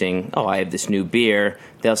introducing, I have this new beer.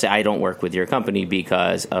 They'll say, I don't work with your company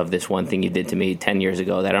because of this one thing you did to me 10 years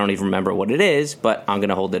ago that I don't even remember what it is, but I'm going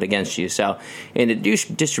to hold it against you. So in the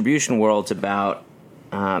distribution world, it's about,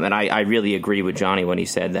 and I really agree with Johnny when he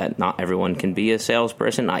said that not everyone can be a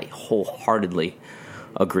salesperson. I wholeheartedly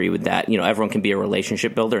agree with that. Everyone can be a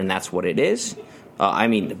relationship builder, and that's what it is.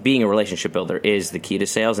 Being a relationship builder is the key to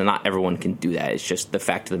sales, and not everyone can do that. It's just the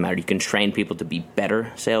fact of the matter. You can train people to be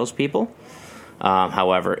better salespeople.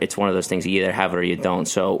 However, it's one of those things, you either have it or you don't.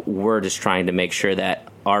 So we're just trying to make sure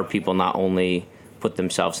that our people not only put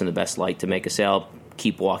themselves in the best light to make a sale,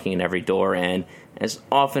 keep walking in every door, and as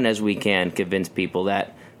often as we can convince people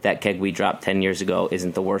that that keg we dropped 10 years ago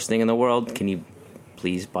isn't the worst thing in the world. Can you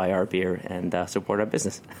please buy our beer and support our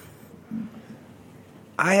business?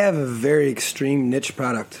 I have a very extreme niche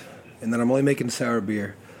product in that I'm only making sour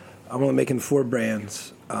beer. I'm only making 4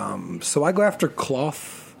 brands. So I go after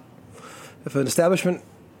cloth. If an establishment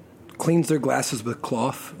cleans their glasses with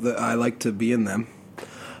cloth, I like to be in them.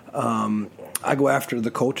 I go after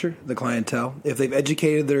the culture, the clientele. If they've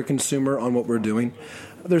educated their consumer on what we're doing,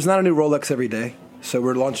 there's not a new Rolex every day. So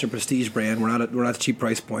we're launching a prestige brand. We're not a cheap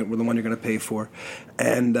price point. We're the one you're going to pay for.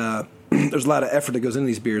 And there's a lot of effort that goes into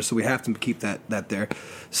these beers, so we have to keep that there.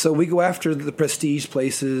 So we go after the prestige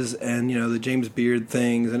places and, the James Beard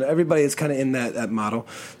things, and everybody is kind of in that model.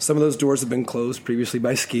 Some of those doors have been closed previously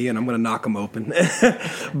by Ski, and I'm going to knock them open.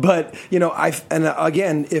 But,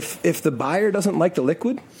 again, if the buyer doesn't like the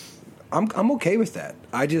liquid, I'm okay with that.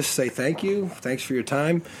 I just say thank you. Thanks for your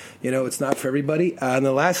time. It's not for everybody. And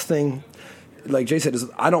the last thing, like Jay said, is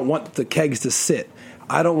I don't want the kegs to sit.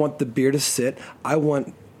 I don't want the beer to sit. I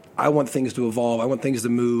want things to evolve. I want things to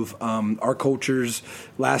move. Our cultures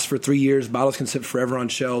last for 3 years. Bottles can sit forever on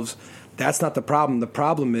shelves. That's not the problem. The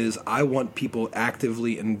problem is I want people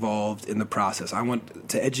actively involved in the process. I want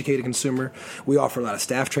to educate a consumer. We offer a lot of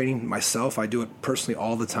staff training. Myself, I do it personally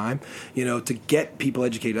all the time, to get people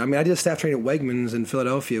educated. I did a staff training at Wegmans in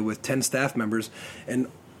Philadelphia with 10 staff members, and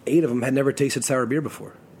 8 of them had never tasted sour beer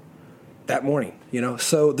before. That morning,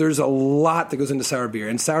 So there's a lot that goes into sour beer.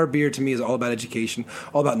 And sour beer to me is all about education,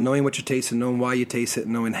 all about knowing what you taste and knowing why you taste it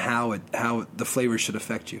and knowing how the flavors should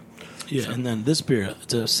affect you. Yeah, so. And then this beer,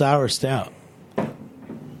 it's a sour stout.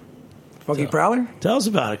 Funky Prowler? Tell us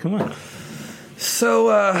about it. Come on.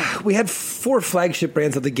 So we had 4 flagship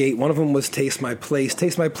brands at the gate. One of them was Taste My Place.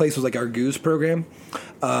 Taste My Place was like our goose program.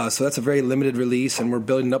 So that's a very limited release, and we're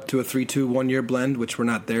building up to a 3-2 1-year blend, which we're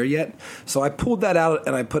not there yet. So I pulled that out,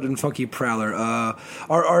 and I put it in Funky Prowler.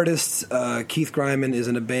 Our artist, Keith Greiman, is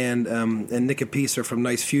in a band, and Nick Appice are from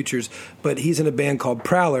Nice Futures, but he's in a band called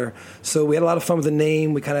Prowler. So we had a lot of fun with the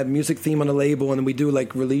name. We kind of have music theme on the label, and then we do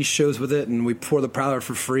like release shows with it, and we pour the Prowler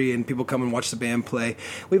for free, and people come and watch the band play.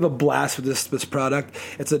 We have a blast with this product.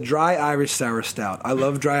 It's a dry Irish sour stout. I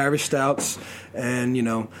love dry Irish stouts, and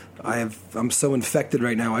I'm so infected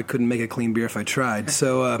right now I couldn't make a clean beer if I tried.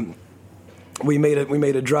 So we made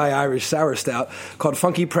a dry Irish sour stout called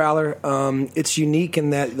Funky Prowler. It's unique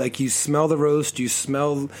in that you smell the roast, you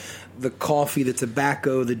smell the coffee, the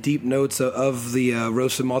tobacco, the deep notes of the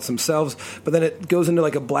roasted malts themselves, but then it goes into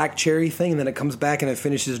like a black cherry thing, and then it comes back and it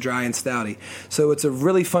finishes dry and stouty. So it's a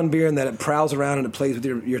really fun beer in that it prowls around and it plays with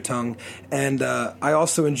your tongue. And I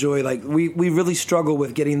also enjoy, we really struggle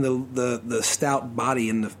with getting the stout body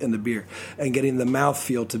in the beer and getting the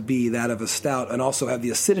mouthfeel to be that of a stout, and also have the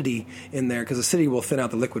acidity in there, because acidity will thin out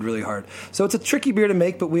the liquid really hard. So it's a tricky beer to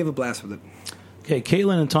make, but we have a blast with it. Okay,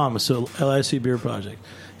 Kaitlyn and Thomas, so LIC Beer Project.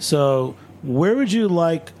 So where would you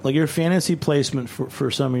like your fantasy placement for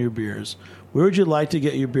some of your beers? Where would you like to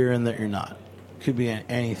get your beer in that you're not? Could be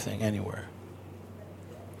anything, anywhere.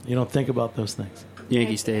 You don't think about those things.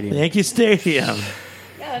 Yankee Stadium. Yankee Stadium.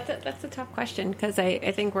 Yeah, that's a tough question, because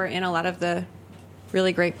I think we're in a lot of the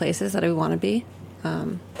really great places that we want to be.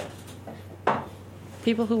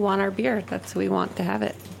 People who want our beer, that's who we want to have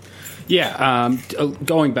it. Yeah,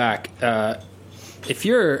 going back, if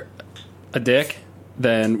you're a dick,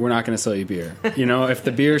 then we're not going to sell you beer. If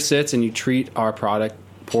the beer sits and you treat our product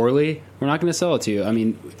poorly, we're not going to sell it to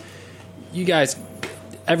you. You guys,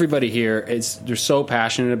 everybody here they're so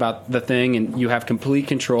passionate about the thing, and you have complete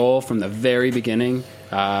control from the very beginning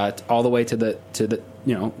all the way to the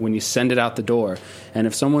when you send it out the door. And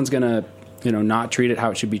if someone's going to not treat it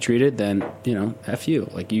how it should be treated, then F you.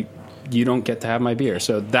 Like you don't get to have my beer.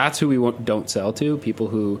 So that's who we don't sell to, people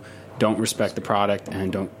who don't respect the product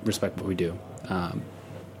and don't respect what we do.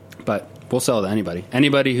 But we'll sell to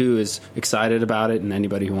anybody who is excited about it, and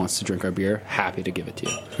anybody who wants to drink our beer, happy to give it to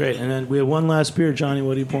you. Great. And then we have one last beer. Johnny,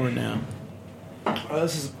 what are you pouring now?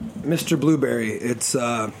 This is Mr. Blueberry. It's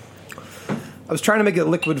I was trying to make it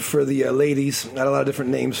liquid for the ladies. I had a lot of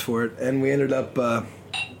different names for it, and we ended up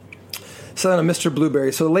selling a Mr.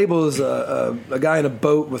 Blueberry. So the label is a guy in a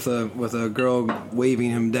boat with a girl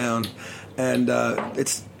waving him down, and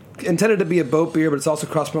it's intended to be a boat beer, but it's also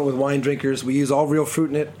cross-promoted with wine drinkers. We use all real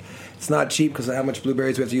fruit in it. It's not cheap because of how much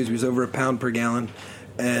blueberries we have to use. We use over £1 per gallon.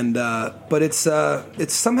 And but it's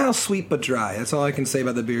somehow sweet but dry. That's all I can say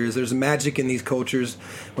about the beers. There's magic in these cultures.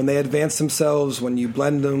 When they advance themselves, when you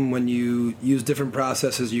blend them, when you use different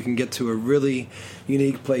processes, you can get to a really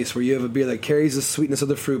unique place where you have a beer that carries the sweetness of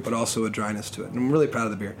the fruit but also a dryness to it. And I'm really proud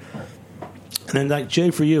of the beer. And then, like,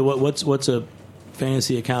 Jay, for you, what's a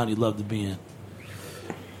fantasy account you'd love to be in?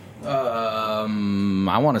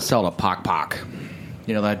 I want to sell to Pock Pock.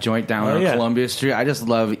 That joint down on Columbia Street. I just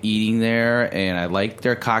love eating there, and I like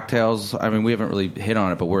their cocktails. I mean, we haven't really hit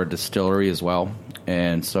on it, but we're a distillery as well.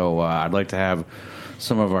 And so I'd like to have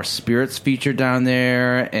some of our spirits featured down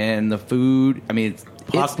there, and the food. I mean,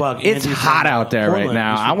 it's hot out there Portland, right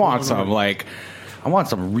now. I want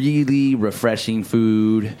some really refreshing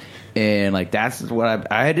food. And that's what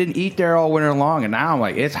I didn't eat there all winter long, and now I'm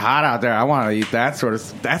like, it's hot out there. I want to eat that sort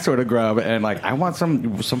of grub, and I want some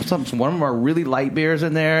one of our really light beers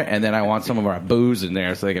in there, and then I want some of our booze in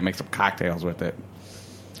there so they can make some cocktails with it.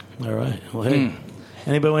 All right. Well, hey,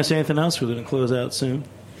 anybody want to say anything else? We're going to close out soon.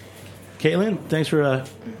 Kaitlyn, thanks for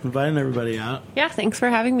inviting everybody out. Yeah, thanks for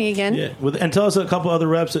having me again. Yeah, and tell us a couple other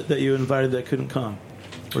reps that you invited that couldn't come,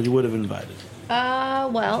 or you would have invited.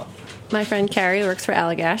 Well, my friend Carrie works for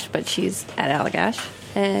Allagash, but she's at Allagash.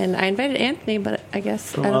 And I invited Anthony, but I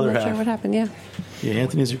guess I'm not sure what happened. Yeah. Yeah,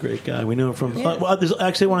 Anthony's a great guy. We know him from...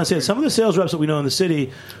 actually, I want to say some of the sales reps that we know in the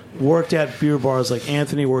city worked at beer bars. Like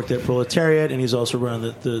Anthony worked at Proletariat, and he's also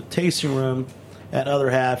running the tasting room at Other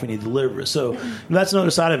Half, and he delivers. So that's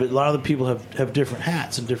another side of it. A lot of the people have different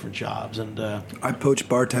hats and different jobs. And I poach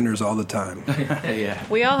bartenders all the time. Yeah.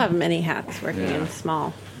 We all have many hats working in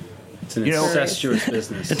small... It's an incestuous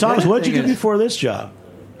business. And Thomas, what did you do before this job?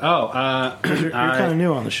 You're kind of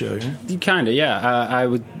new on the show, yeah? Kind of, yeah.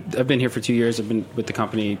 I've been here for 2 years. I've been with the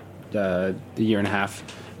company a year and a half.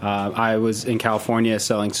 I was in California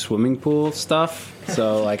selling swimming pool stuff.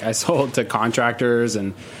 So, I sold to contractors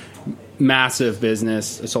and massive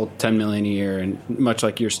business. I sold $10 million a year, and much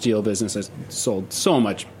like your steel business, I sold so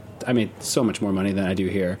much. I made so much more money than I do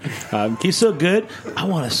here. He's so good. I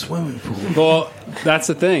want a swimming pool. Well, that's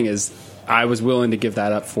the thing is I was willing to give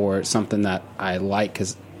that up for something that I like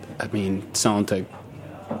because, selling to,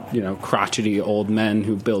 crotchety old men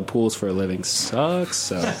who build pools for a living sucks.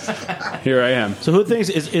 So here I am. So who thinks,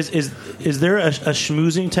 is there a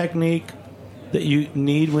schmoozing technique that you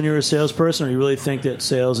need when you're a salesperson, or you really think that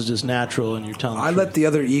sales is just natural and you're telling the truth? Let the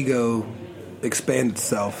other ego expand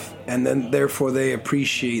itself, and then therefore they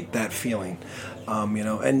appreciate that feeling.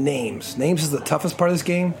 And names is the toughest part of this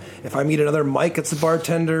game. If I meet another Mike that's a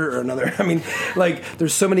bartender, or another,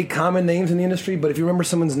 there's so many common names in the industry, but if you remember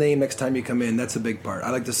someone's name next time you come in, that's a big part.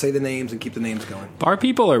 I like to say the names and keep the names going. Bar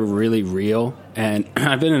people are really real, and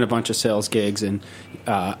I've been in a bunch of sales gigs, and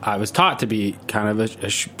I was taught to be kind of a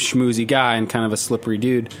schmoozy guy and kind of a slippery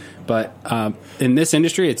dude, but in this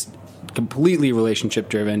industry, it's completely relationship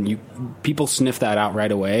driven. People sniff that out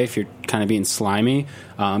right away if you're kind of being slimy.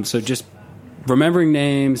 So just remembering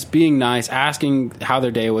names, being nice, asking how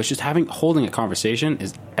their day was, just holding a conversation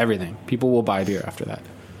is everything. People will buy beer after that.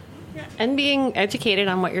 And being educated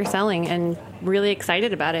on what you're selling and really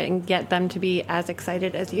excited about it, and get them to be as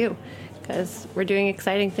excited as you, because we're doing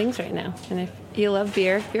exciting things right now. And if you love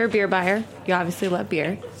beer, if you're a beer buyer, you obviously love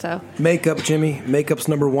beer. So makeup, Jimmy. Makeup's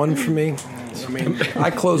number one for me.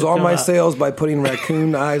 I close all my sales by putting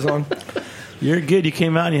raccoon eyes on. You're good. You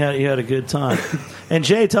came out and you had a good time. And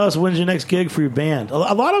Jay, tell us, when's your next gig for your band? A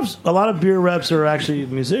lot of beer reps are actually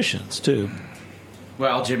musicians too.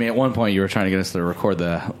 Well, Jimmy, at one point you were trying to get us to record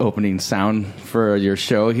the opening sound for your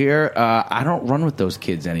show here. I don't run with those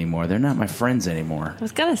kids anymore. They're not my friends anymore. I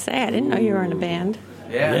was gonna say, I didn't know you were in a band.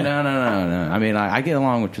 Yeah. No. I get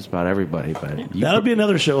along with just about everybody, but that'll be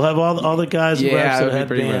another show. We'll have all the guys and reps that have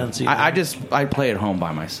bands. I play at home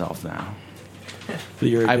by myself now.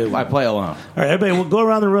 I play alone. All right, everybody, we'll go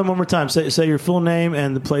around the room one more time. Say your full name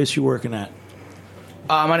and the place you're working at.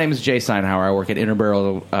 My name is Jay Steinhauer. I work at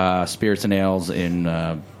Interboro Spirits and Ales in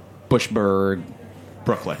Bushburg,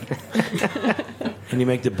 Brooklyn. And you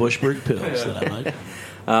make the Bushberg pills that I like.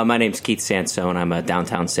 My name's Keith Sansone. I'm a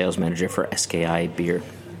downtown sales manager for SKI Beer.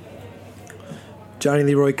 Johnny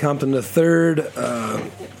Leroy Compton III,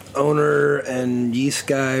 owner and yeast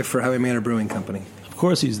guy for Highway Manor Brewing Company. Of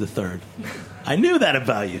course he's the third. I knew that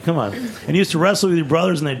about you. Come on. And you used to wrestle with your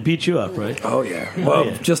brothers and they'd beat you up, right? Oh, yeah.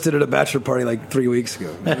 Well, just did it at a bachelor party like 3 weeks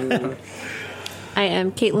ago. I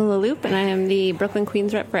am Kaitlyn LeLoup, and I am the Brooklyn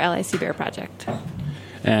Queens rep for LIC Beer Project.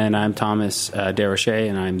 And I'm Thomas Desrochers,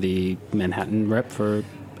 and I'm the Manhattan rep for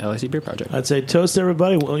LIC Beer Project. I'd say toast to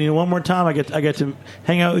everybody. Well, one more time, I get to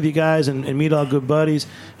hang out with you guys and meet all good buddies.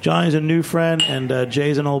 Johnny's a new friend, and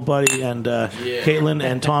Jay's an old buddy, and Kaitlyn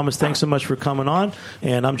and Thomas, thanks so much for coming on.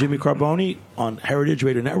 And I'm Jimmy Carboni on Heritage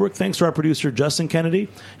Radio Network. Thanks to our producer, Justin Kennedy,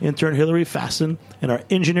 intern Hillary Fasten, and our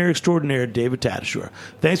engineer extraordinaire, David Tadashore.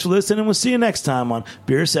 Thanks for listening, and we'll see you next time on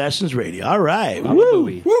Beer Sessions Radio. All right.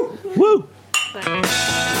 Woo! Woo! Woo!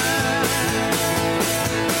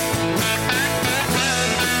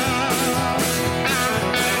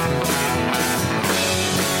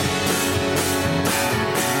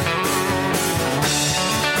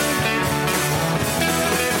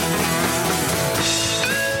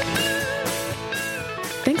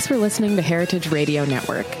 Thanks for listening to Heritage Radio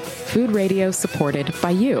Network, food radio supported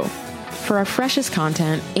by you. For our freshest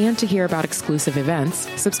content and to hear about exclusive events,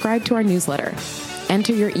 subscribe to our newsletter.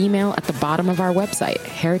 Enter your email at the bottom of our website,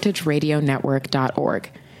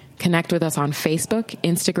 heritageradionetwork.org. Connect with us on Facebook,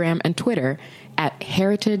 Instagram, and Twitter at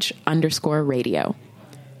heritage_radio.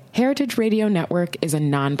 Heritage Radio Network is a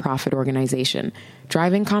nonprofit organization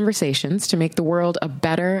driving conversations to make the world a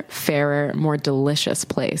better, fairer, more delicious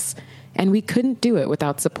place. And we couldn't do it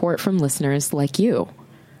without support from listeners like you.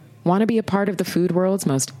 Want to be a part of the food world's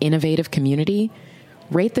most innovative community?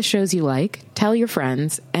 Rate the shows you like, tell your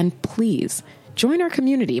friends, and please join our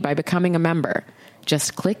community by becoming a member.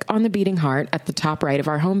 Just click on the beating heart at the top right of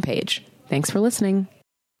our homepage. Thanks for listening.